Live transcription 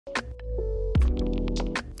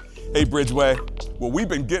Hey, Bridgeway. Well, we've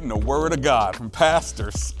been getting the word of God from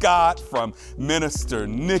Pastor Scott, from Minister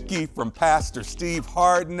Nikki, from Pastor Steve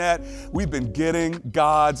Hardnett. We've been getting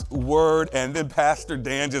God's word, and then Pastor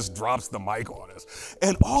Dan just drops the mic on us.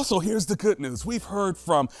 And also, here's the good news. We've heard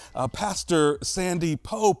from Pastor Sandy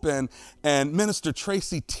Pope and Minister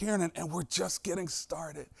Tracy Tiernan, and we're just getting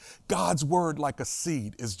started. God's word, like a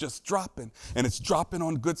seed, is just dropping, and it's dropping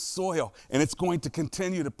on good soil, and it's going to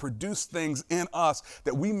continue to produce things in us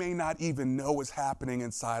that we may not even know is happening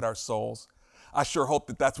inside our souls. I sure hope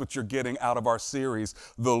that that's what you're getting out of our series.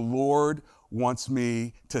 The Lord wants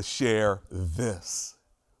me to share this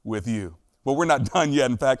with you. But we're not done yet.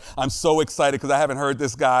 In fact, I'm so excited because I haven't heard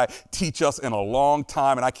this guy teach us in a long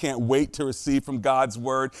time, and I can't wait to receive from God's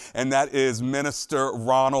word, and that is Minister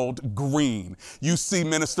Ronald Greene. You see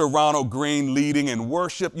Minister Ronald Greene leading in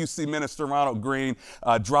worship. You see Minister Ronald Greene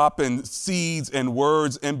dropping seeds and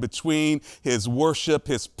words in between his worship,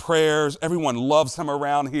 his prayers. Everyone loves him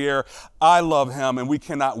around here. I love him, and we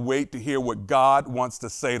cannot wait to hear what God wants to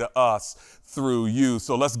say to us through you.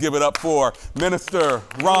 So let's give it up for Minister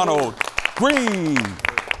Ronald Greene.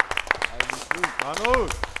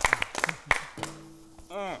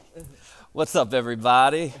 What's up,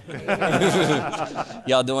 everybody?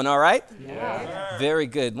 Y'all doing all right? Yeah. Very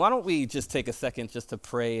good. Why don't we just take a second just to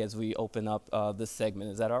pray as we open up this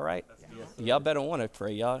segment? Is that all right? Yes. Y'all better want to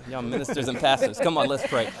pray. Y'all ministers and pastors. Come on, let's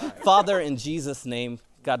pray. Father, in Jesus' name,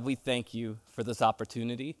 God, we thank you for this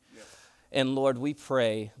opportunity. Yes. And Lord, we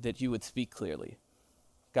pray that you would speak clearly.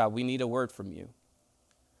 God, we need a word from you.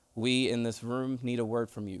 We in this room need a word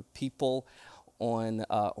from you. People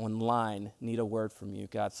online need a word from you,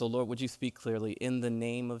 God. So, Lord, would you speak clearly? In the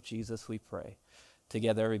name of Jesus, we pray.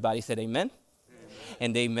 Together, everybody said amen,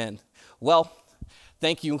 and amen. Well,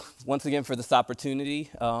 thank you once again for this opportunity.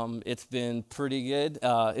 It's been pretty good.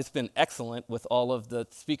 It's been excellent with all of the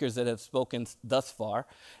speakers that have spoken thus far.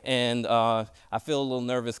 And I feel a little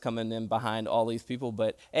nervous coming in behind all these people,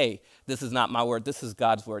 but hey, this is not my word. This is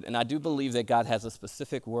God's word. And I do believe that God has a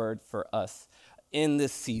specific word for us in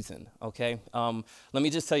this season, okay? Let me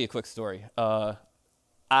just tell you a quick story.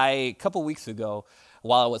 A couple weeks ago,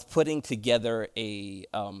 while I was putting together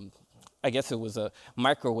I guess it was a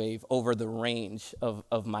microwave over the range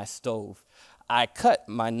of my stove, I cut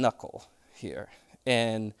my knuckle here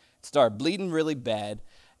and started bleeding really bad,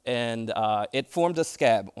 and it formed a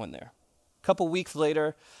scab on there. A couple weeks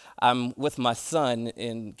later, I'm with my son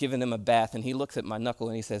and giving him a bath, and he looks at my knuckle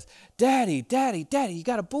and he says, Daddy, you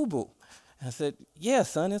got a boo-boo. I said, yeah,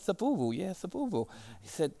 son, it's a boo-boo. Yeah, it's a boo-boo. He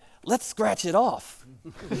said, let's scratch it off.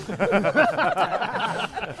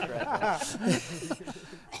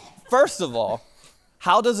 First of all,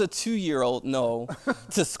 how does a 2-year-old know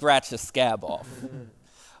to scratch a scab off?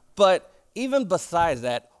 But even besides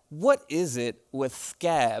that, what is it with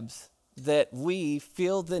scabs that we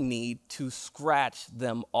feel the need to scratch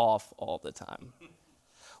them off all the time?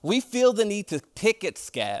 We feel the need to pick at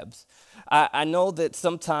scabs. I know that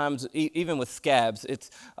sometimes, even with scabs, it's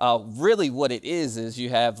really what it is you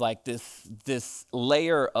have like this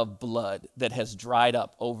layer of blood that has dried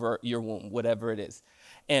up over your womb, whatever it is.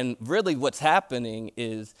 And really what's happening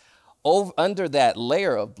is under that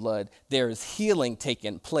layer of blood, there is healing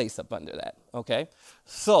taking place up under that, okay?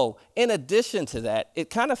 So in addition to that, it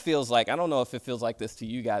kind of feels like, I don't know if it feels like this to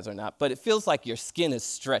you guys or not, but it feels like your skin is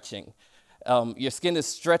stretching. Your skin is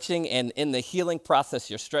stretching, and in the healing process,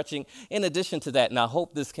 you're stretching. In addition to that, and I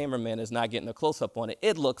hope this cameraman is not getting a close-up on it,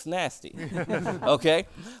 it looks nasty, okay?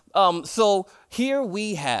 So here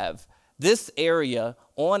we have this area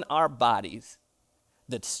on our bodies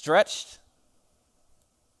that's stretched,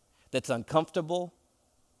 that's uncomfortable,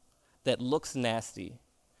 that looks nasty,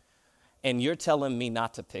 and you're telling me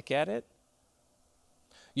not to pick at it?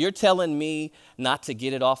 You're telling me not to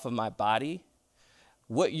get it off of my body?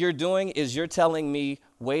 What you're doing is you're telling me,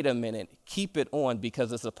 wait a minute, keep it on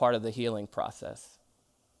because it's a part of the healing process.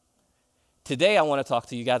 Today, I want to talk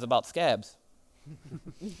to you guys about scabs.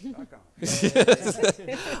 I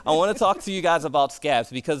want to talk to you guys about scabs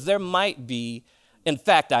because there might be, in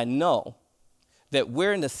fact, I know that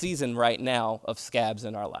we're in a season right now of scabs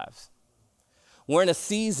in our lives. We're in a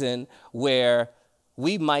season where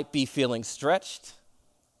we might be feeling stretched.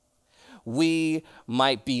 We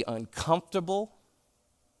might be uncomfortable.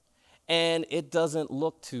 And it doesn't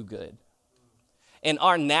look too good. And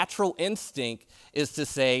our natural instinct is to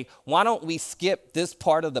say, why don't we skip this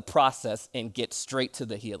part of the process and get straight to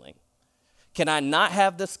the healing? Can I not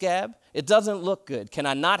have the scab? It doesn't look good. Can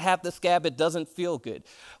I not have the scab? It doesn't feel good.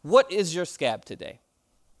 What is your scab today?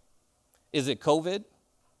 Is it COVID?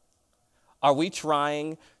 Are we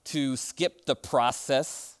trying to skip the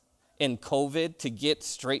process in COVID to get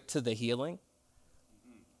straight to the healing?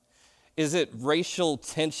 Is it racial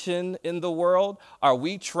tension in the world? Are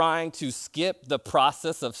we trying to skip the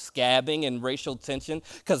process of scabbing and racial tension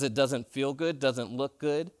because it doesn't feel good, doesn't look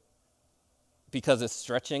good, because it's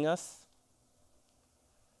stretching us?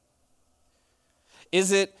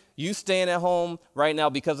 Is it you staying at home right now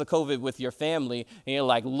because of COVID with your family, and you're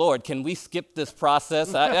like, Lord, can we skip this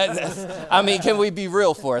process? I mean, can we be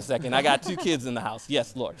real for a second? I got 2 kids in the house.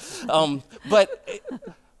 Yes, Lord. But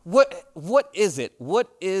what is it?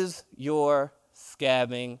 What is your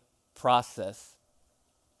scabbing process?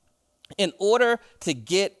 In order to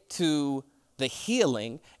get to the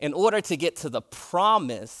healing, in order to get to the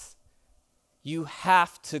promise, you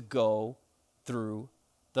have to go through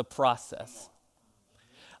the process.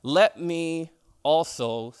 Let me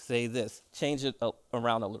also say this, change it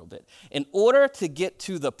around a little bit. In order to get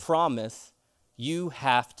to the promise, you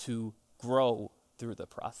have to grow through the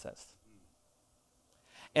process.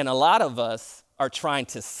 And a lot of us are trying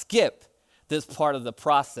to skip this part of the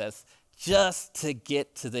process just to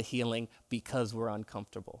get to the healing because we're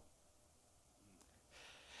uncomfortable.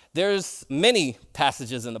 There's many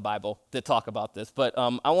passages in the Bible that talk about this, but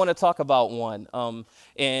I want to talk about one.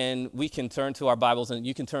 And we can turn to our Bibles, and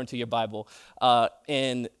you can turn to your Bible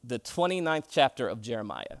in the 29th chapter of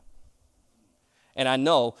Jeremiah. And I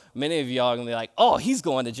know many of y'all are going to be like, oh, he's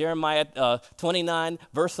going to Jeremiah 29,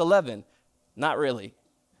 verse 11. Not really,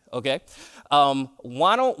 okay?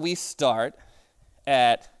 Why don't we start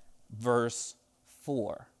at verse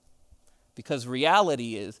 4? Because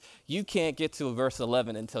reality is, you can't get to verse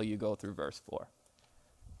 11 until you go through verse 4.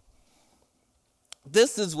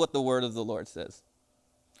 This is what the word of the Lord says.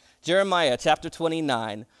 Jeremiah chapter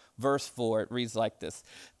 29, verse 4, it reads like this.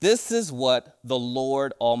 This is what the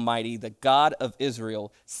Lord Almighty, the God of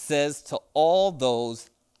Israel, says to all those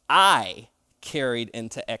I carried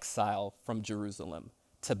into exile from Jerusalem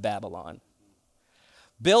to Babylon.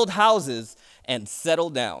 Build houses and settle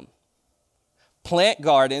down. Plant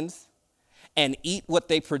gardens and eat what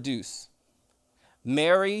they produce.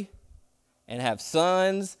 Marry and have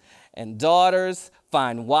sons and daughters.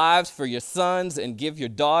 Find wives for your sons and give your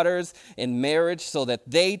daughters in marriage so that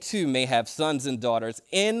they too may have sons and daughters.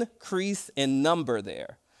 Increase in number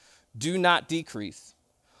there. Do not decrease.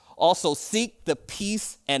 Also seek the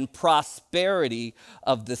peace and prosperity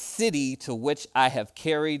of the city to which I have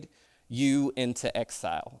carried you into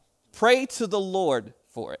exile. Pray to the Lord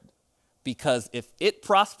for it, because if it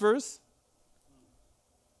prospers,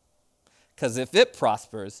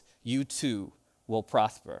 you too will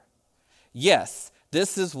prosper. Yes,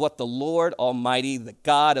 this is what the Lord Almighty, the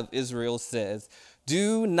God of Israel, says.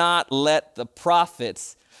 Do not let the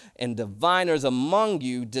prophets and diviners among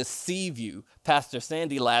you deceive you. Pastor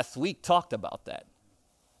Sandy last week talked about that.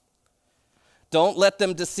 Don't let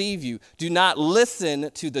them deceive you. Do not listen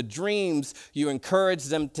to the dreams you encourage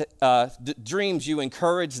them to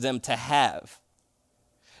have.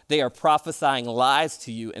 They are prophesying lies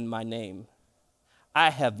to you in my name. I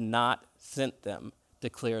have not sent them,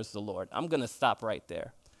 declares the Lord. I'm going to stop right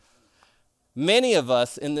there. Many of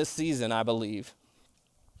us in this season, I believe,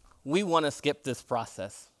 we want to skip this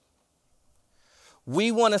process.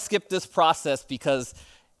 We want to skip this process because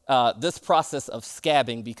this process of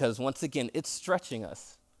scabbing, because once again, it's stretching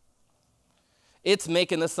us. It's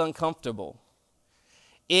making us uncomfortable.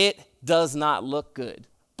 It does not look good.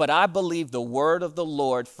 But I believe the word of the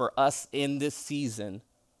Lord for us in this season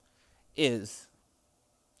is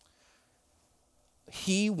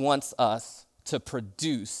He wants us to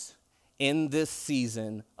produce in this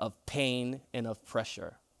season of pain and of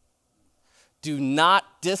pressure. Do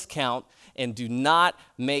not discount and do not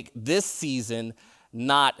make this season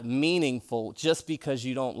not meaningful just because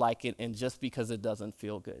you don't like it and just because it doesn't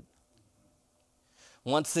feel good.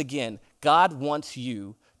 Once again, God wants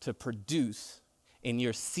you to produce in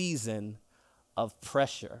your season of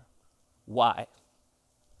pressure. Why?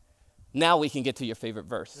 Now we can get to your favorite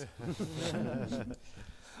verse.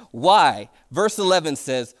 Why? Verse 11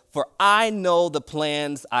 says, "For I know the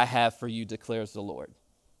plans I have for you, declares the Lord.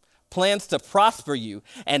 Plans to prosper you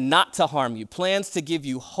and not to harm you. Plans to give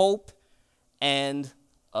you hope and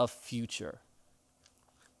a future."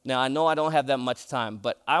 Now, I know I don't have that much time,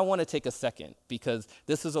 but I want to take a second because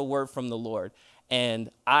this is a word from the Lord,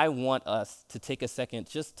 and I want us to take a second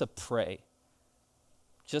just to pray.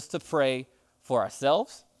 Just to pray for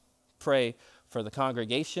ourselves, pray for the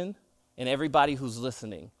congregation, and everybody who's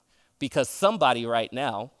listening, because somebody right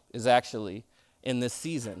now is actually in this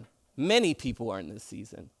season. Many people are in this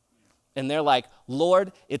season. And they're like,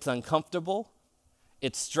 Lord, it's uncomfortable,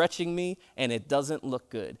 It's stretching me and it doesn't look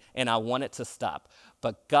good and I want it to stop.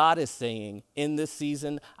 But God is saying in this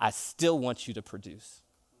season, I still want you to produce.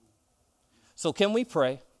 So can we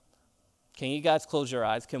pray? Can you guys close your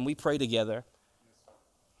eyes? Can we pray together?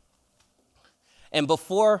 And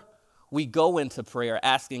before we go into prayer,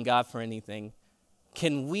 asking God for anything,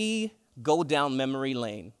 can we go down memory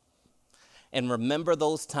lane and remember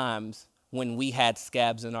those times when we had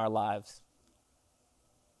scabs in our lives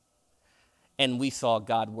and we saw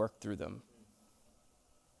God work through them?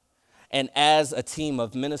 And as a team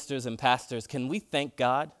of ministers and pastors, can we thank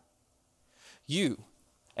God? You,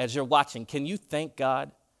 as you're watching, can you thank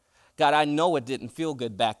God? God, I know it didn't feel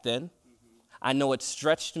good back then. I know it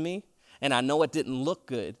stretched me, and I know it didn't look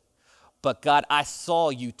good. But God, I saw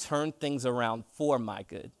you turn things around for my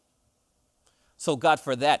good. So God,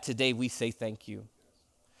 for that, today we say thank you.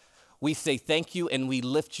 We say thank you and we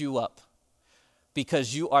lift you up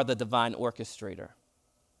because you are the divine orchestrator.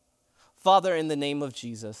 Father, in the name of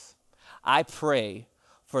Jesus, I pray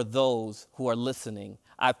for those who are listening.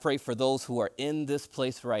 I pray for those who are in this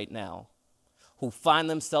place right now, who find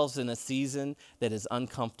themselves in a season that is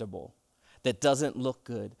uncomfortable, that doesn't look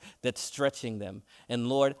good, that's stretching them. And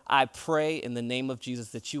Lord, I pray in the name of Jesus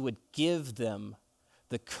that you would give them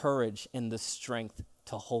the courage and the strength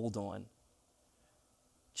to hold on.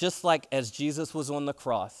 Just like as Jesus was on the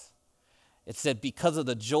cross, it said because of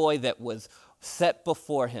the joy that was set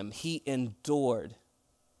before him, he endured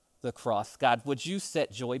the cross. God, would you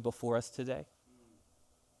set joy before us today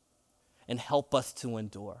and help us to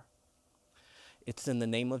endure? It's in the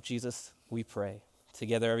name of Jesus we pray.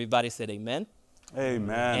 Together, everybody said amen.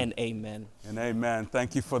 Amen. And amen. And amen.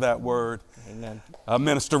 Thank you for that word. Amen.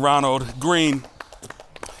 Minister Ronald Greene,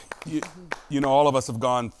 you know, all of us have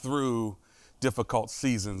gone through difficult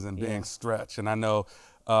seasons and being stretched. And I know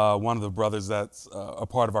one of the brothers that's a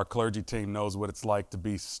part of our clergy team knows what it's like to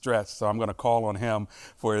be stretched. So I'm going to call on him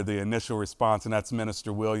for the initial response, and that's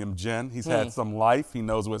Minister William Jen. He's had some life. He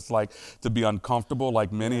knows what it's like to be uncomfortable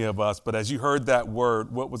like many of us. But as you heard that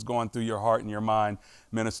word, what was going through your heart and your mind,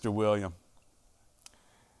 Minister William?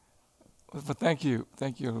 Well, thank you,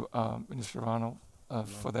 Minister Ronald,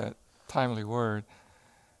 for that timely word.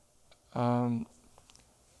 When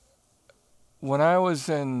I was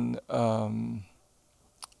in, I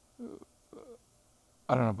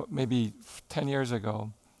don't know, but maybe 10 years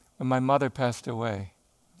ago, when my mother passed away.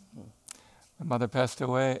 My mother passed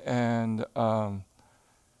away, and all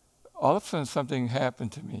of a sudden something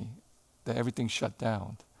happened to me that everything shut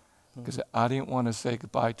down because I didn't want to say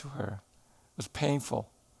goodbye to her. It was painful.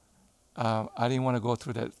 I didn't want to go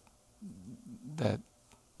through that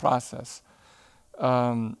process.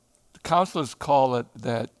 The counselors call it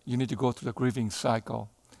that you need to go through the grieving cycle.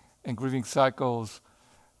 And grieving cycles,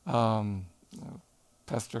 Pastor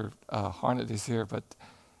Harnett is here, but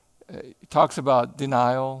he talks about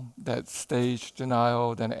denial, that stage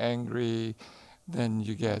denial, then angry, then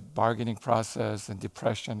you get bargaining process and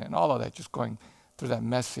depression and all of that, just going through that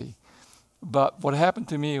messy. But what happened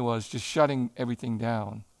to me was just shutting everything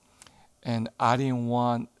down. And I didn't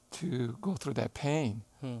want to go through that pain.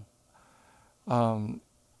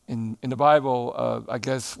 In the Bible, I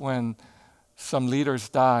guess when some leaders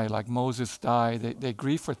die, like Moses died, they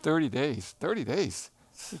grieve for 30 days. 30 days.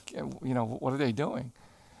 You know, what are they doing?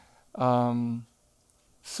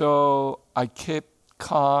 So I kept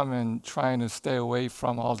calm and trying to stay away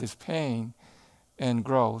from all this pain and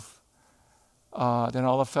growth. Then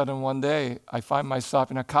all of a sudden one day, I find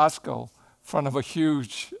myself in a Costco in front of a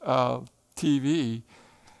huge TV.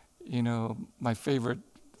 You know, my favorite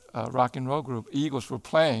rock and roll group, Eagles, were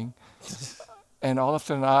playing. And all of a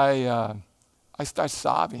sudden I start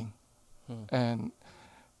sobbing. And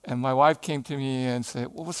my wife came to me and said,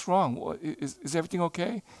 well, what's wrong? Is everything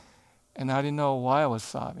okay? And I didn't know why I was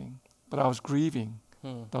sobbing, but I was grieving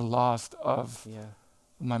the loss of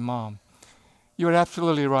my mom. You're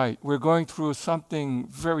absolutely right. We're going through something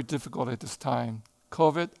very difficult at this time.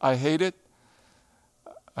 COVID, I hate it.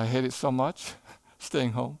 I hate it so much,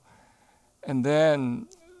 staying home. And then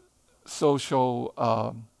social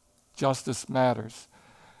justice matters.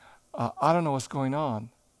 I don't know what's going on,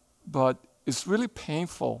 but it's really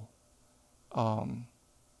painful,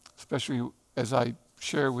 especially as I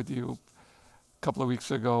shared with you a couple of weeks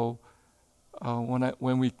ago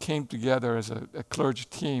when we came together as a clergy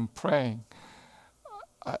team praying.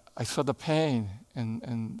 I saw the pain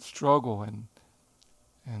and struggle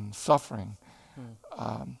and suffering.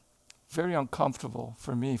 Very uncomfortable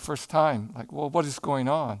for me, first time, like, well, what is going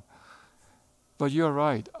on? But you're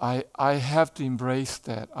right, I have to embrace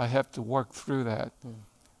that. I have to work through that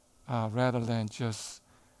rather than just,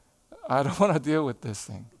 I don't want to deal with this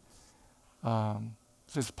thing.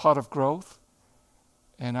 it's part of growth,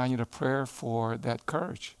 and I need a prayer for that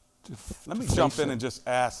courage. Let me jump in and just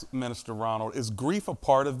ask Minister Ronald, is grief a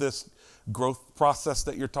part of this growth process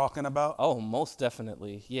that you're talking about? Oh, most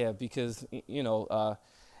definitely. Yeah, because,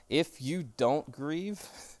 if you don't grieve,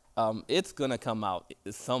 it's going to come out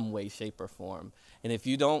in some way, shape, or form. And if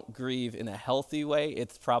you don't grieve in a healthy way,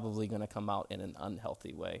 it's probably going to come out in an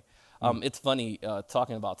unhealthy way. It's funny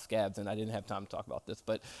talking about scabs, and I didn't have time to talk about this,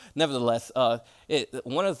 but nevertheless,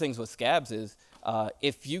 one of the things with scabs is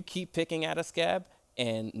if you keep picking at a scab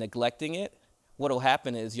and neglecting it, what will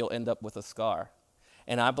happen is you'll end up with a scar.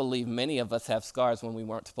 And I believe many of us have scars when we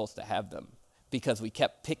weren't supposed to have them because we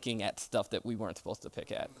kept picking at stuff that we weren't supposed to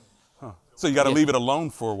pick at. Huh. So you got to leave it alone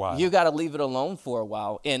for a while. You got to leave it alone for a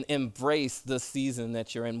while and embrace the season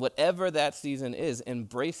that you're in. Whatever that season is,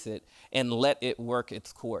 embrace it and let it work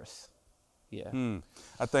its course. Yeah.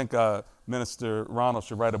 I think Minister Ronald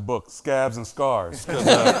should write a book, Scabs and Scars. Maybe,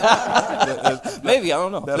 I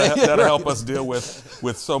don't know. That'll help us deal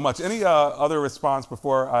with so much. Any other response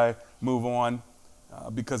before I move on?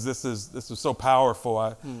 Because this is so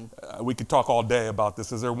powerful. We could talk all day about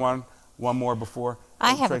this. Is there one more before?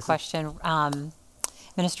 I have Tracy? a question.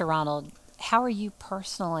 Minister Ronald, how are you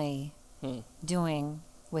personally doing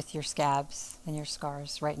with your scabs and your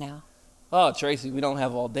scars right now? Oh, Tracy, we don't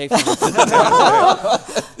have all day for this.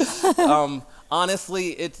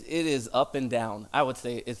 Honestly, it is up and down. I would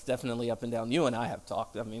say it's definitely up and down. You and I have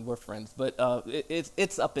talked. I mean, we're friends, but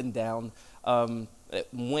it's up and down.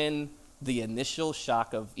 When the initial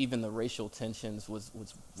shock of even the racial tensions was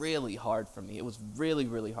really hard for me. It was really,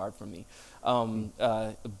 really hard for me.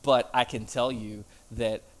 But I can tell you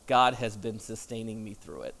that God has been sustaining me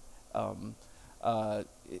through it.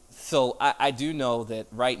 So I do know that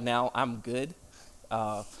right now I'm good,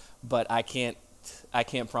 but I can't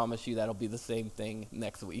promise you that'll be the same thing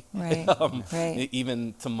next week, Right, right.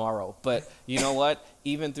 even tomorrow. But you know what?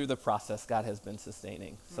 Even through the process, God has been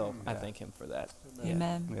sustaining. So I thank him for that.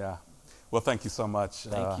 Amen. Yeah. Well, thank you so much,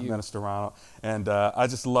 Thank you. Minister Ronald. And I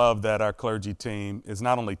just love that our clergy team is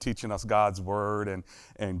not only teaching us God's word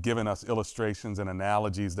and giving us illustrations and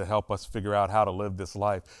analogies to help us figure out how to live this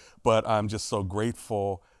life, but I'm just so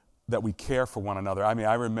grateful that we care for one another. I mean,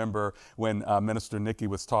 I remember when Minister Nikki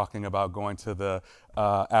was talking about going to the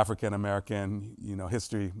African American,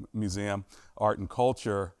 History Museum, Art and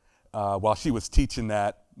Culture. While she was teaching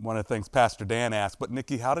that, one of the things Pastor Dan asked, but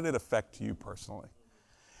Nikki, how did it affect you personally?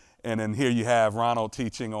 And then here you have Ronald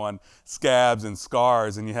teaching on scabs and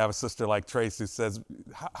scars, and you have a sister like Tracy who says,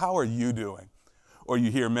 how are you doing? Or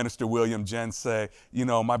you hear Minister William Jen say,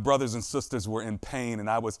 my brothers and sisters were in pain, and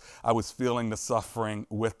I was feeling the suffering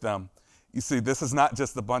with them. You see, this is not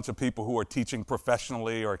just a bunch of people who are teaching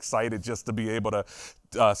professionally or excited just to be able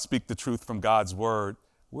to speak the truth from God's word.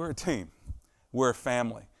 We're a team. We're a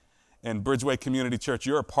family. And Bridgeway Community Church,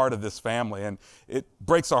 you're a part of this family. And it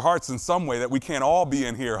breaks our hearts in some way that we can't all be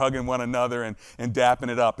in here hugging one another and dapping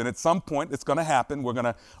it up. And at some point, it's going to happen. We're going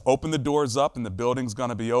to open the doors up and the building's going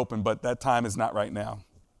to be open, but that time is not right now.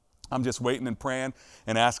 I'm just waiting and praying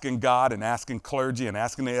and asking God and asking clergy and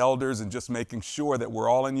asking the elders and just making sure that we're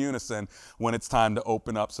all in unison when it's time to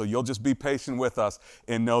open up. So you'll just be patient with us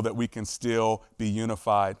and know that we can still be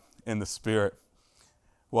unified in the Spirit.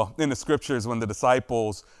 Well, in the scriptures, when the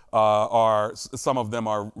disciples some of them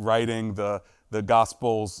are writing the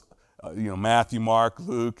Gospels, Matthew, Mark,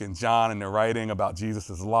 Luke, and John, and they're writing about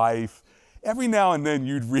Jesus' life. Every now and then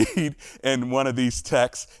you'd read in one of these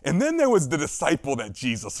texts, and then there was the disciple that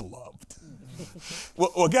Jesus loved.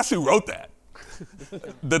 Well, guess who wrote that?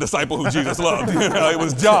 The disciple who Jesus loved. It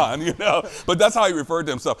was John, But that's how he referred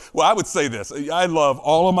to himself. Well, I would say this. I love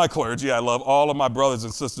all of my clergy. I love all of my brothers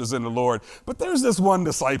and sisters in the Lord. But there's this one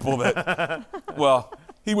disciple that,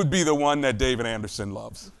 he would be the one that David Anderson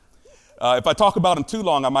loves. If I talk about him too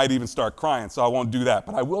long, I might even start crying, so I won't do that.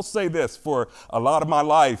 But I will say this, for a lot of my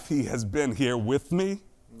life, he has been here with me,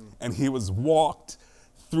 and he was walked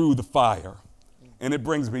through the fire. And it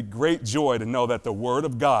brings me great joy to know that the Word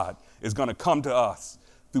of God is going to come to us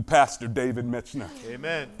through Pastor David Michener,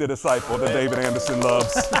 Amen. The disciple that David Anderson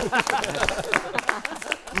loves.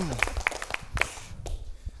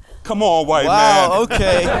 Come on, white man. Wow,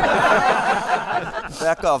 okay.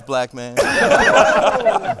 Back off, black man.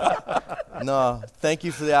 No, thank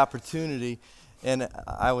you for the opportunity. And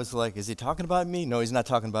I was like, is he talking about me? No, he's not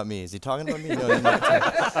talking about me. Is he talking about me? No, he's not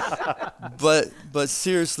talking. But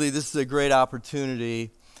seriously, this is a great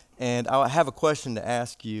opportunity. And I have a question to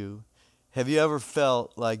ask you. Have you ever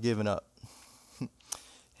felt like giving up?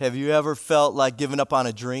 Have you ever felt like giving up on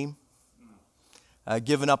a dream?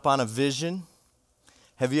 Giving up on a vision?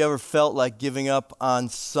 Have you ever felt like giving up on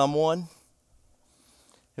someone?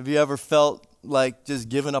 Have you ever felt like just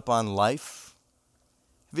giving up on life?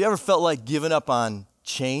 Have you ever felt like giving up on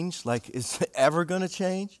change? Like, is it ever going to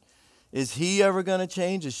change? Is he ever going to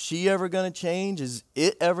change? Is she ever going to change? Is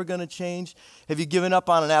it ever going to change? Have you given up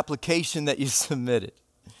on an application that you submitted?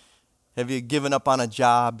 Have you given up on a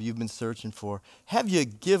job you've been searching for? Have you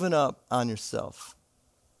given up on yourself?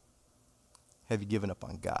 Have you given up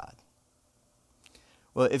on God?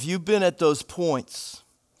 Well, if you've been at those points,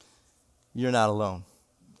 you're not alone.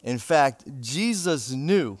 In fact, Jesus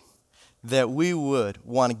knew that we would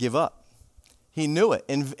want to give up. He knew it.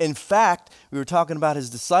 In fact, we were talking about his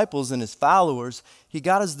disciples and his followers. He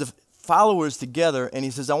got his followers together and he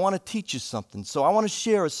says, I want to teach you something. So I want to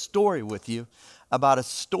share a story with you about a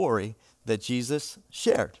story that Jesus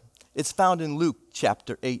shared. It's found in Luke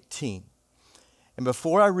chapter 18. And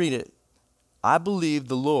before I read it, I believe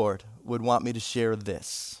the Lord would want me to share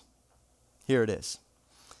this. Here it is.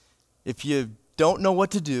 If you don't know what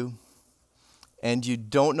to do and you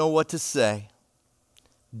don't know what to say,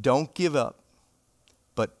 don't give up,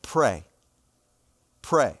 but pray.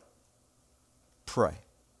 Pray. Pray.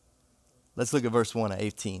 Let's look at verse 1 of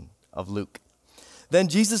 18 of Luke. Then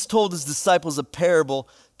Jesus told his disciples a parable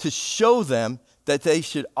to show them that they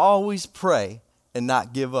should always pray and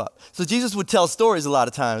not give up. So Jesus would tell stories a lot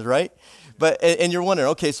of times, right? And you're wondering,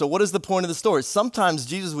 okay, so what is the point of the story? Sometimes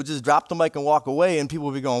Jesus would just drop the mic and walk away, and people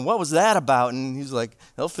would be going, what was that about? And he's like,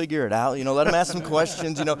 they'll figure it out. Let him ask some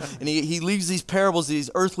questions, And he leaves these parables, these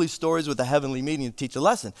earthly stories with a heavenly meaning to teach a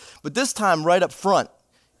lesson. But this time, right up front,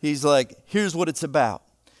 he's like, here's what it's about.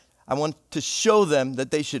 I want to show them that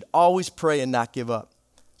they should always pray and not give up.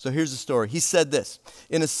 So here's the story. He said this.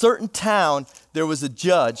 In a certain town, there was a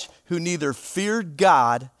judge who neither feared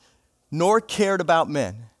God nor cared about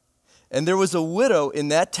men. And there was a widow in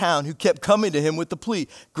that town who kept coming to him with the plea,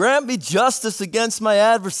 grant me justice against my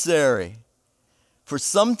adversary. For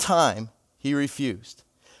some time, he refused.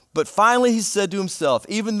 But finally he said to himself,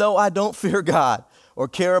 even though I don't fear God or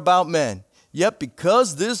care about men, yet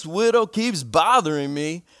because this widow keeps bothering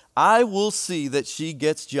me, I will see that she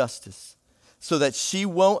gets justice, so that she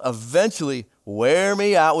won't eventually wear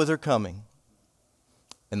me out with her coming.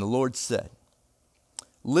 And the Lord said,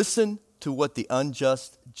 listen to what the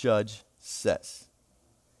unjust judge says.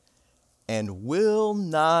 And will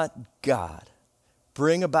not God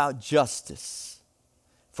bring about justice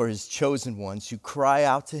for his chosen ones who cry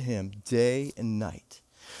out to him day and night?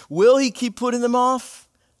 Will he keep putting them off?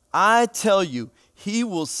 I tell you, he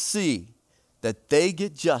will see that they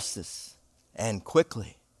get justice, and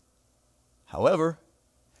quickly. However,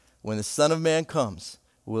 when the Son of Man comes,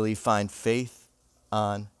 will he find faith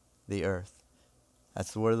on the earth?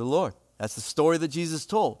 That's the word of the Lord. That's the story that Jesus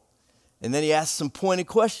told. And then he asks some pointed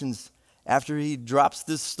questions after he drops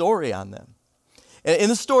this story on them. And in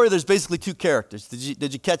the story, there's basically two characters.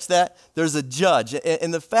 Did you catch that? There's a judge.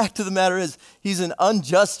 And the fact of the matter is, he's an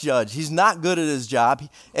unjust judge. He's not good at his job.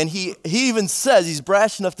 And he even says, he's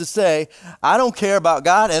brash enough to say, I don't care about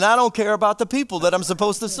God and I don't care about the people that I'm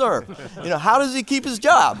supposed to serve. How does he keep his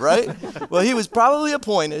job, right? Well, he was probably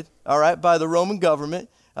appointed, all right, by the Roman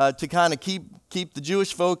government to kind of keep the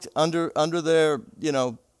Jewish folks under their,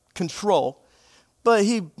 control. But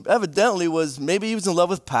he evidently maybe he was in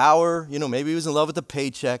love with power, maybe he was in love with the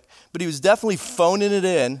paycheck, but he was definitely phoning it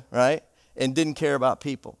in, right? And didn't care about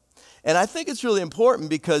people. And I think it's really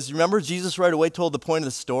important because remember Jesus right away told the point of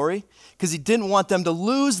the story? Because he didn't want them to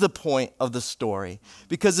lose the point of the story.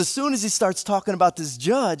 Because as soon as he starts talking about this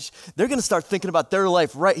judge, they're going to start thinking about their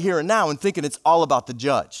life right here and now and thinking it's all about the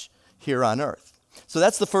judge here on earth. So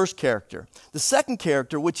that's the first character. The second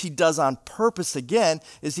character, which he does on purpose again,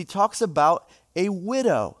 is he talks about a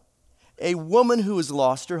widow, a woman who has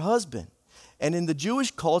lost her husband. And in the Jewish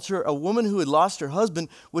culture, a woman who had lost her husband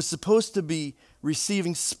was supposed to be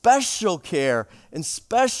receiving special care and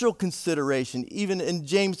special consideration. Even in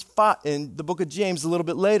in the book of James a little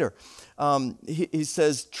bit later, he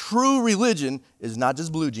says, true religion is not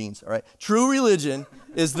just blue jeans, all right? True religion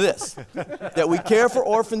is this, that we care for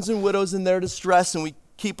orphans and widows in their distress and we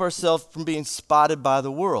keep ourselves from being spotted by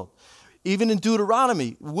the world. Even in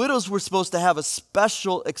Deuteronomy, widows were supposed to have a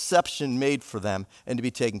special exception made for them and to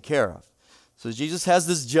be taken care of. So Jesus has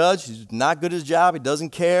this judge who's not good at his job. He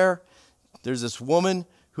doesn't care. There's this woman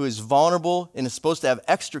who is vulnerable and is supposed to have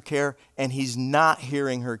extra care, and he's not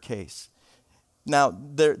hearing her case. Now,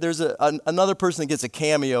 there's another person that gets a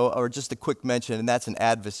cameo or just a quick mention, and that's an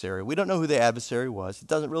adversary. We don't know who the adversary was. It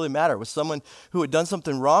doesn't really matter. It was someone who had done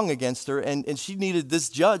something wrong against her, and she needed this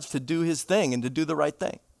judge to do his thing and to do the right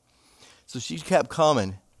thing. So she kept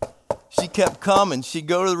coming. she kept coming. She'd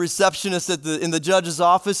go to the receptionist in the judge's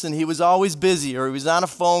office, and he was always busy, or he was on a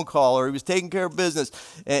phone call, or he was taking care of business,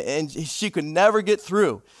 and she could never get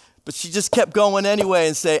through. But she just kept going anyway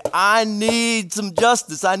and say, I need some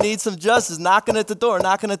justice. I need some justice. Knocking at the door,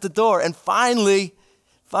 knocking at the door. And finally,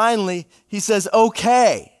 he says,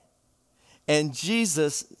 okay. And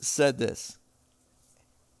Jesus said this,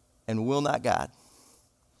 and will not God,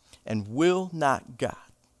 and will not God,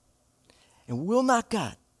 and will not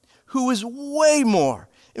God, who is way more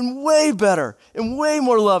and way better and way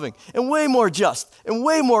more loving and way more just and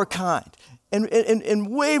way more kind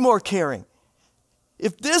and way more caring.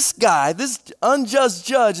 If this guy, this unjust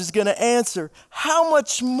judge is going to answer, how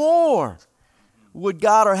much more would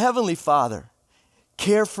God, our Heavenly Father,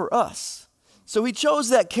 care for us? So he chose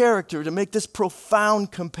that character to make this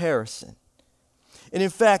profound comparison. And in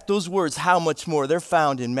fact, those words, how much more, they're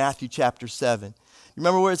found in Matthew chapter 7.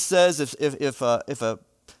 Remember where it says if a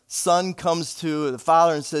son comes to the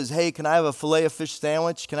father and says, hey, can I have a filet of fish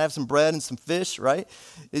sandwich? Can I have some bread and some fish, right?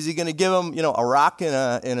 Is he going to give him, a rock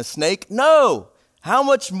and a snake? No. How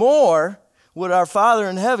much more would our Father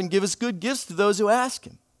in heaven give us good gifts to those who ask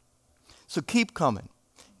him? So keep coming,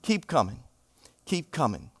 keep coming, keep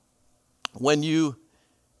coming. When you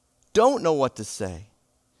don't know what to say,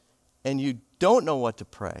 and you don't know what to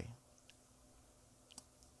pray,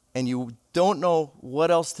 and you don't know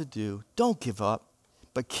what else to do, don't give up,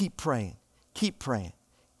 but keep praying, keep praying,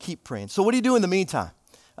 keep praying. So what do you do in the meantime?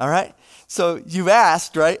 All right? So you've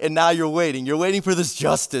asked, right? And now you're waiting. You're waiting for this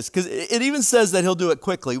justice. Because it even says that he'll do it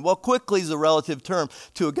quickly. Well, quickly is a relative term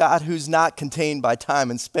to a God who's not contained by time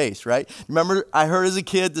and space, right? Remember, I heard as a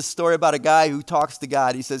kid this story about a guy who talks to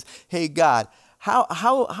God. He says, hey, God,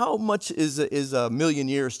 how much is a million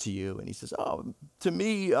years to you? And he says, oh, to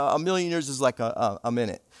me, a million years is like a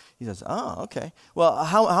minute. He says, oh, okay. Well,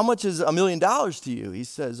 how much is $1 million to you? He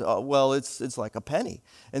says, oh, well, it's like a penny.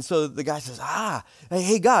 And so the guy says,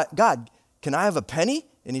 hey, God, can I have a penny?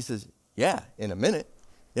 And he says, yeah, in a minute.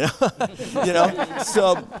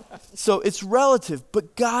 So it's relative,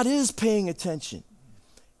 but God is paying attention.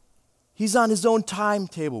 He's on his own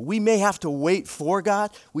timetable. We may have to wait for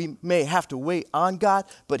God. We may have to wait on God,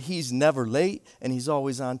 but he's never late and he's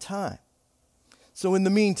always on time. So in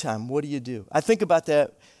the meantime, what do? I think about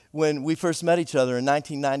that when we first met each other in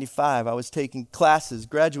 1995. I was taking classes,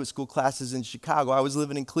 graduate school classes in Chicago. I was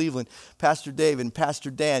living in Cleveland. Pastor David and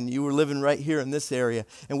Pastor Dan, you were living right here in this area.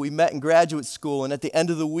 And we met in graduate school. And at the end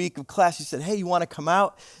of the week of class, you said, hey, you want to come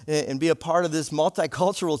out and be a part of this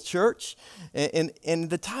multicultural church? And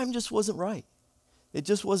the time just wasn't right. It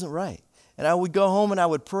just wasn't right. And I would go home and I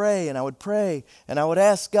would pray and I would pray and I would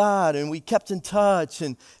ask God. And we kept in touch.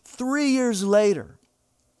 And 3 years later,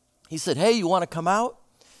 he said, hey, you want to come out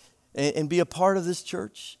and be a part of this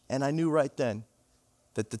church? And I knew right then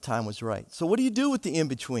that the time was right. So what do you do with the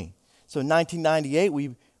in-between? So in 1998,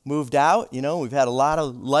 we moved out. We've had a lot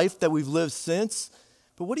of life that we've lived since.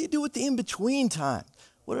 But what do you do with the in-between time?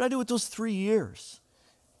 What did I do with those 3 years?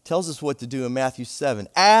 It tells us what to do in Matthew 7.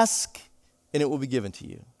 Ask, and it will be given to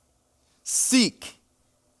you. Seek,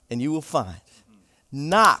 and you will find.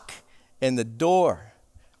 Knock, and the door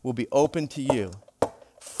will be open to you.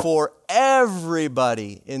 For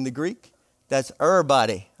everybody in the Greek, that's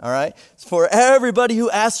everybody, all right? It's for everybody who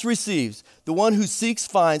asks receives. The one who seeks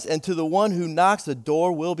finds, and to the one who knocks, the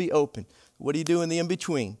door will be open. What do you do in the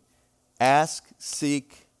in-between? Ask,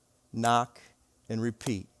 seek, knock, and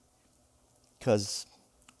repeat. Because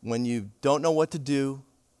when you don't know what to do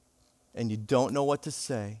and you don't know what to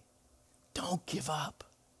say, don't give up.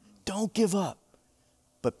 Don't give up.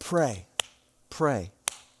 But pray, pray,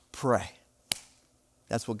 pray.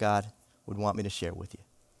 That's what God would want me to share with you.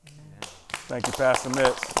 Thank you, Pastor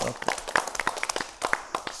Mitch.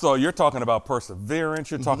 So you're talking about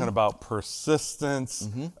perseverance. You're talking about persistence.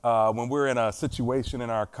 When we're in a situation in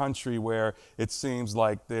our country where it seems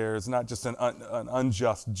like there's not just an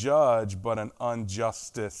unjust judge, but an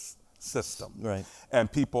unjustice system. Right.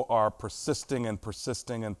 And people are persisting and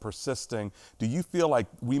persisting and persisting. Do you feel like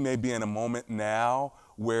we may be in a moment now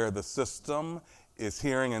where the system is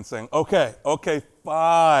hearing and saying, okay,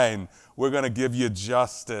 fine, we're going to give you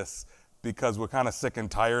justice because we're kind of sick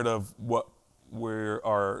and tired of what we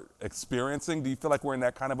are experiencing? Do you feel like we're in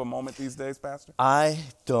that kind of a moment these days, Pastor? I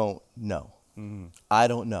don't know. I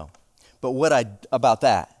don't know. But what I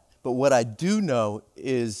do know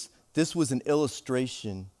is this was an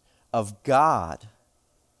illustration of God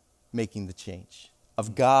making the change,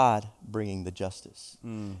 of God bringing the justice.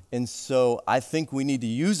 And so I think we need to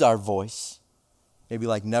use our voice maybe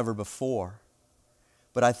like never before,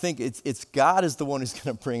 But I think it's God is the one who's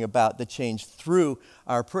going to bring about the change through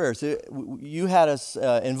our prayers. You had us,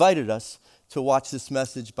 invited us to watch this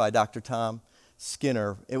message by Dr. Tom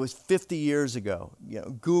Skinner. It was 50 years ago.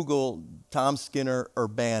 Google Tom Skinner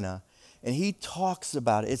Urbana, and he talks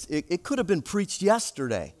about it. It could have been preached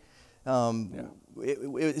yesterday.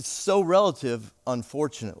 It's so relative,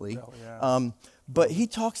 unfortunately. But he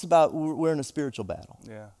talks about we're in a spiritual battle.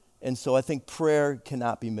 Yeah. And so I think prayer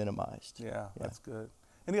cannot be minimized. Yeah, that's good.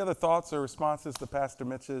 Any other thoughts or responses to Pastor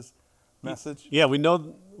Mitch's message? Yeah, we know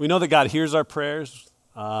that God hears our prayers.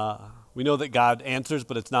 We know that God answers,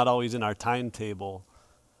 but it's not always in our timetable.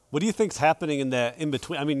 What do you think's happening in that in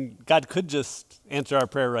between? I mean, God could just answer our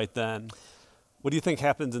prayer right then. What do you think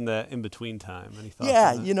happens in the in between time? Any thoughts?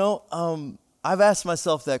 Yeah, I've asked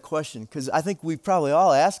myself that question because I think we've probably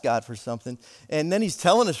all asked God for something, and then He's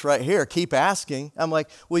telling us right here, keep asking. I'm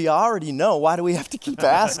like, well, you already know. Why do we have to keep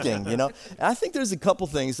asking? And I think there's a couple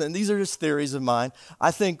things, and these are just theories of mine.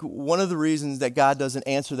 I think one of the reasons that God doesn't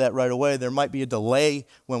answer that right away, there might be a delay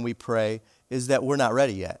when we pray, is that we're not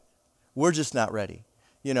ready yet. We're just not ready.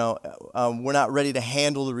 We're not ready to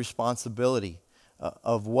handle the responsibility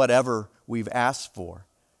of whatever we've asked for.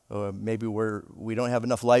 Or maybe we don't have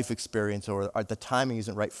enough life experience, or the timing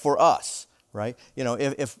isn't right for us, right?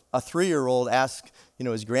 If a 3-year-old asks,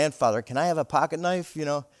 his grandfather, can I have a pocket knife?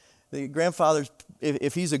 The grandfather's,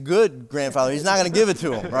 if he's a good grandfather, he's not going to give it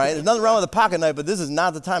to him, right? There's nothing wrong with a pocket knife, but this is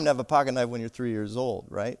not the time to have a pocket knife when you're 3 years old,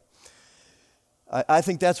 right? I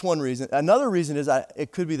think that's one reason. Another reason is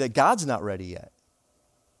it could be that God's not ready yet.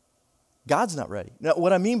 God's not ready. Now,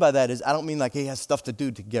 what I mean by that is I don't mean like He has stuff to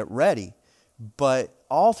do to get ready. But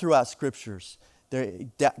all throughout Scriptures,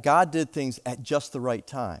 God did things at just the right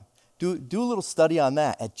time. Do a little study on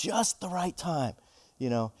that, at just the right time.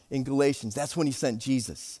 In Galatians, that's when He sent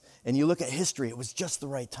Jesus. And you look at history, it was just the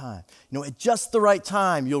right time. At just the right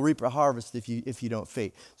time, you'll reap a harvest if you don't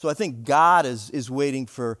faint. So I think God is waiting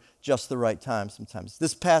for just the right time sometimes.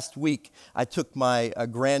 This past week, I took my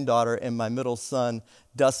granddaughter and my middle son,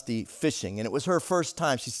 Dusty, fishing. And it was her first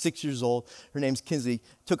time. She's 6 years old. Her name's Kinsey.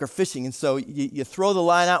 Took her fishing. And so you throw the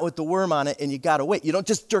line out with the worm on it, and you got to wait. You don't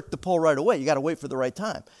just jerk the pole right away. You got to wait for the right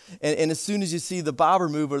time. And as soon as you see the bobber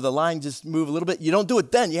move or the line just move a little bit, you don't do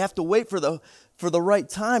it then. You have to wait for the right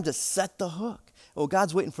time to set the hook. Well,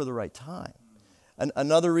 God's waiting for the right time.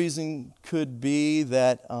 Another reason could be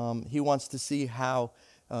that He wants to see how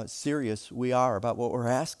serious we are about what we're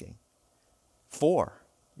asking for,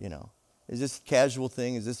 Is this a casual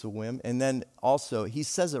thing? Is this a whim? And then also, He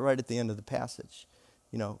says it right at the end of the passage.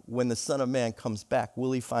 When the Son of Man comes back,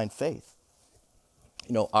 will He find faith?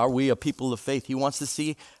 Are we a people of faith? He wants to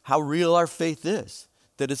see how real our faith is,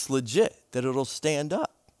 that it's legit, that it'll stand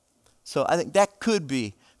up. So I think that could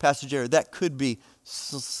be, Pastor Jared, that could be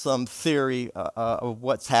some theory of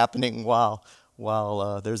what's happening while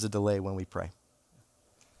there's a delay when we pray.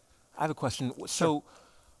 I have a question. So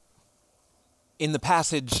in the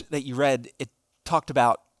passage that you read, it talked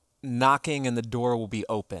about knocking and the door will be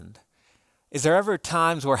opened. Is there ever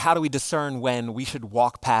times where how do we discern when we should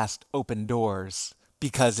walk past open doors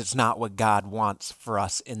because it's not what God wants for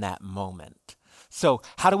us in that moment? So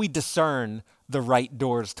how do we discern the right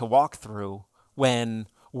doors to walk through when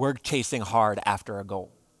we're chasing hard after a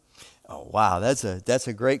goal? Oh, wow, that's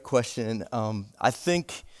a great question. I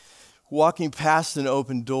think walking past an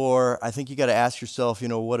open door, I think you got to ask yourself,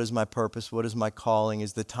 what is my purpose? What is my calling?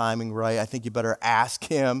 Is the timing right? I think you better ask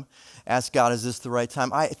Him. Ask God, is this the right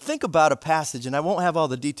time? I think about a passage, and I won't have all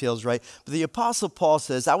the details right, but the Apostle Paul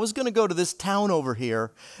says, I was going to go to this town over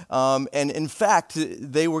here, and in fact,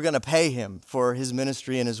 they were going to pay him for his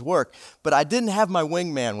ministry and his work, but I didn't have my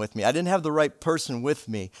wingman with me. I didn't have the right person with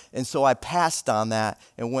me, and so I passed on that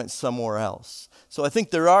and went somewhere else. So I think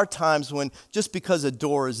there are times when just because a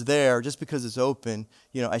door is there, just because it's open,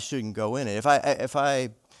 I shouldn't go in it. If I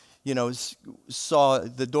saw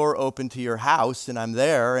the door open to your house and I'm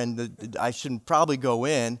there and I shouldn't probably go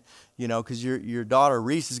in, because your daughter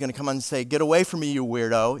Reese is going to come on and say, get away from me, you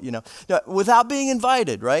weirdo, without being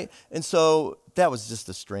invited, right? And so that was just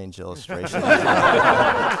a strange illustration.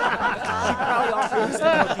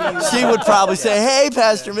 She would probably say, hey,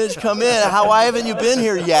 Pastor Mitch, come in. Why haven't you been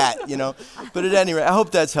here yet? But at any rate, I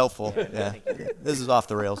hope that's helpful. Yeah. This is off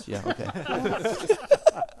the rails. Yeah, okay.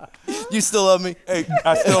 You still love me? Hey,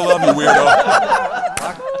 I still love you, weirdo.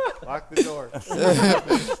 Lock the door.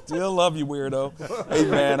 Still love you, weirdo. Hey,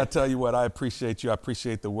 man, I tell you what, I appreciate you. I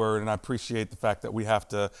appreciate the word, and I appreciate the fact that we have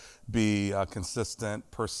to be consistent,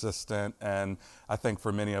 persistent, and I think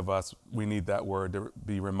for many of us, we need that word to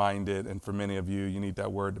be reminded, and for many of you, you need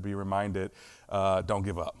that word to be reminded. Don't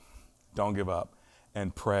give up. Don't give up.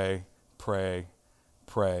 And pray, pray,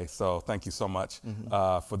 pray. So thank you so much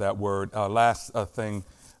for that word. Last thing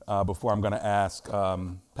before I'm going to ask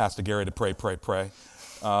Pastor Gary to pray.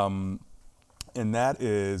 And that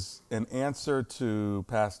is in answer to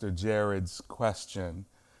Pastor Jared's question,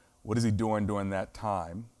 what is he doing during that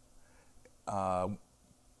time?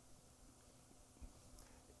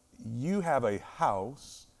 You have a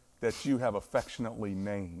house that you have affectionately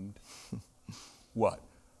named what?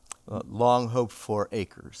 Long hoped for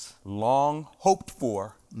acres. Long hoped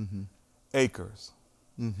for acres.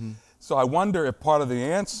 So I wonder if part of the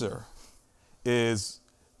answer is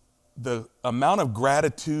the amount of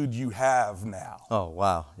gratitude you have now. Oh,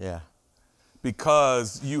 wow, yeah.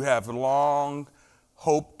 Because you have long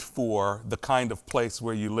hoped for the kind of place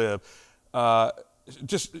where you live.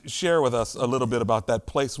 Just share with us a little bit about that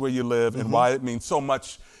place where you live and why it means so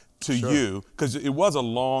much to you, because it was a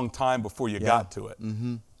long time before you got to it.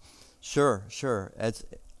 Sure. It's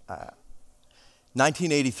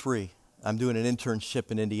 1983. I'm doing an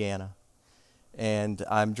internship in Indiana. And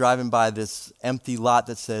I'm driving by this empty lot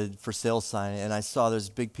that said for sale sign, and I saw this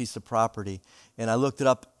big piece of property. And I looked it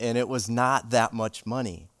up, and it was not that much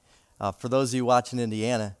money. For those of you watching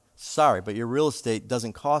Indiana, sorry, but your real estate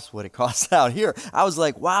doesn't cost what it costs out here. I was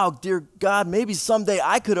like, wow, dear God, maybe someday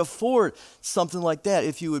I could afford something like that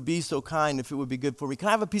if you would be so kind, if it would be good for me. Can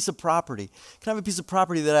I have a piece of property? Can I have a piece of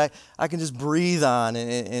property that I can just breathe on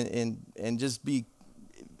and just be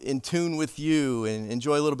in tune with you and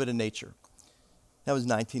enjoy a little bit of nature? That was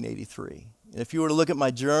 1983. And if you were to look at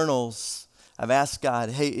my journals, I've asked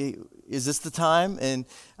God, hey, is this the time? And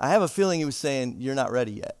I have a feeling he was saying, you're not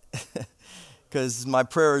ready yet. Because my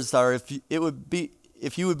prayers are, if you would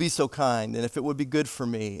be so kind, and if it would be good for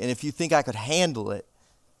me, and if you think I could handle it,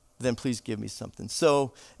 then please give me something.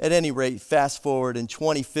 So at any rate, fast forward, in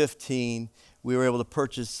 2015, we were able to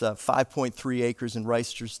purchase 5.3 acres in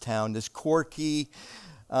Reisterstown, this quirky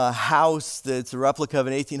house that's a replica of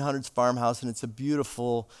an 1800s farmhouse, and it's a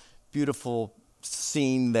beautiful, beautiful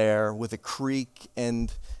scene there with a creek.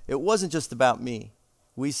 And it wasn't just about me.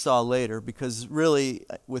 We saw later, because really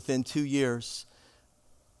within 2 years,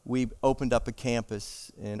 we opened up a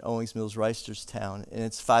campus in Owings Mills, Reisterstown, and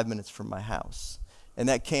it's 5 minutes from my house. And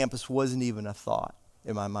that campus wasn't even a thought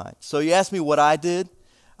in my mind. So you asked me what I did.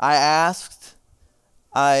 I asked,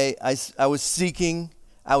 I was seeking,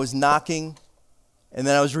 I was knocking, and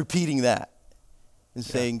then I was repeating that and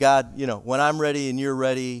saying, God, when I'm ready and you're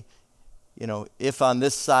ready, if on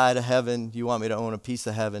this side of heaven you want me to own a piece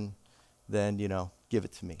of heaven, then, give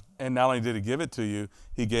it to me. And not only did he give it to you,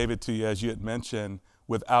 he gave it to you, as you had mentioned,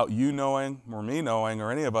 without you knowing or me knowing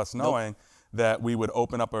or any of us knowing that we would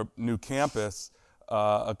open up a new campus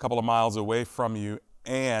a couple of miles away from you,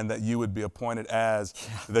 and that you would be appointed as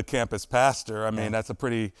the campus pastor. I mean, that's a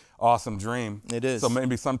pretty awesome dream. It is. So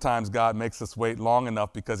maybe sometimes God makes us wait long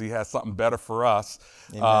enough because he has something better for us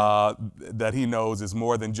that he knows is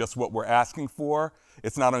more than just what we're asking for.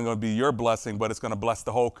 It's not only going to be your blessing, but it's going to bless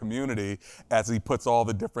the whole community as he puts all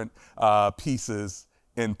the different pieces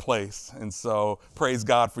in place. And so praise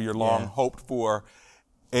God for your long hoped for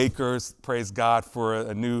acres. Praise God for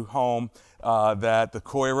a new home that the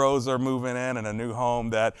Coiros are moving in, and a new home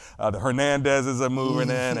that the Hernandezes are moving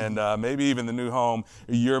in, and maybe even the new home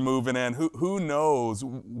you're moving in. Who knows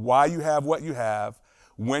why you have what you have,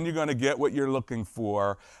 when you're going to get what you're looking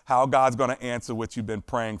for, how God's going to answer what you've been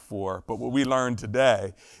praying for. But what we learned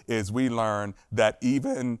today is we learned that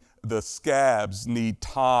even the scabs need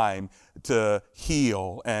time to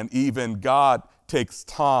heal, and even God takes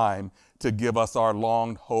time to give us our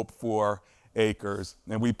long hoped for acres.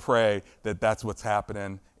 And we pray that that's what's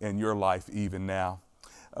happening in your life even now.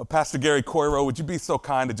 Pastor Gary Coiro, would you be so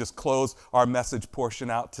kind to just close our message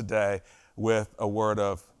portion out today with a word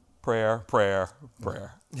of prayer.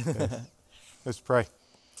 Let's pray.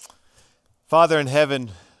 Father in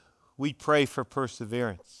heaven, we pray for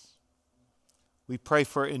perseverance. We pray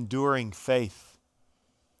for enduring faith.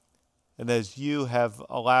 And as you have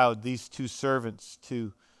allowed these two servants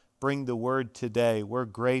to bring the word today, we're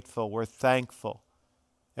grateful, we're thankful,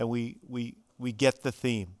 and we get the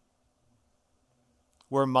theme.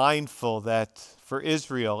 We're mindful that for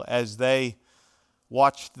Israel, as they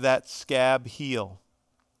watched that scab heal,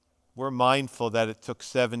 we're mindful that it took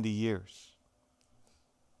 70 years.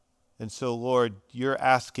 And so, Lord, you're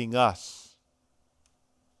asking us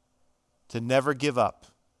to never give up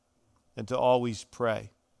and to always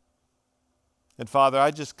pray. And Father,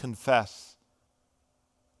 I just confess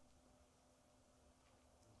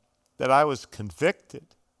that I was convicted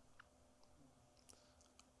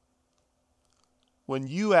when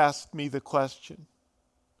you asked me the question,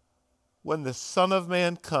 when the Son of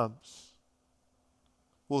Man comes,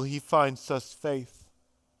 will he find such faith?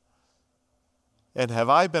 And have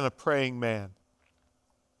I been a praying man?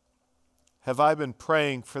 Have I been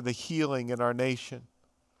praying for the healing in our nation?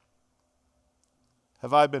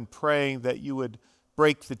 Have I been praying that you would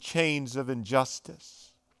break the chains of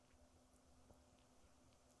injustice?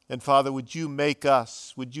 And Father, would you make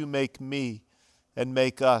me and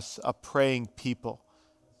make us a praying people,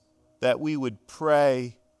 that we would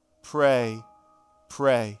pray, pray,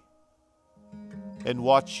 pray, and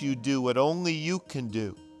watch you do what only you can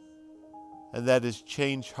do, and that is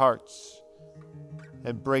change hearts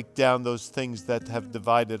and break down those things that have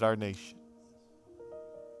divided our nation.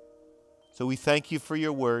 So we thank you for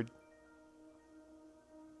your word.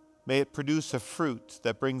 May it produce a fruit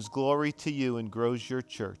that brings glory to you and grows your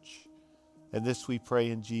church. And this we pray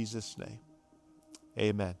in Jesus' name.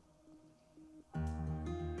 Amen.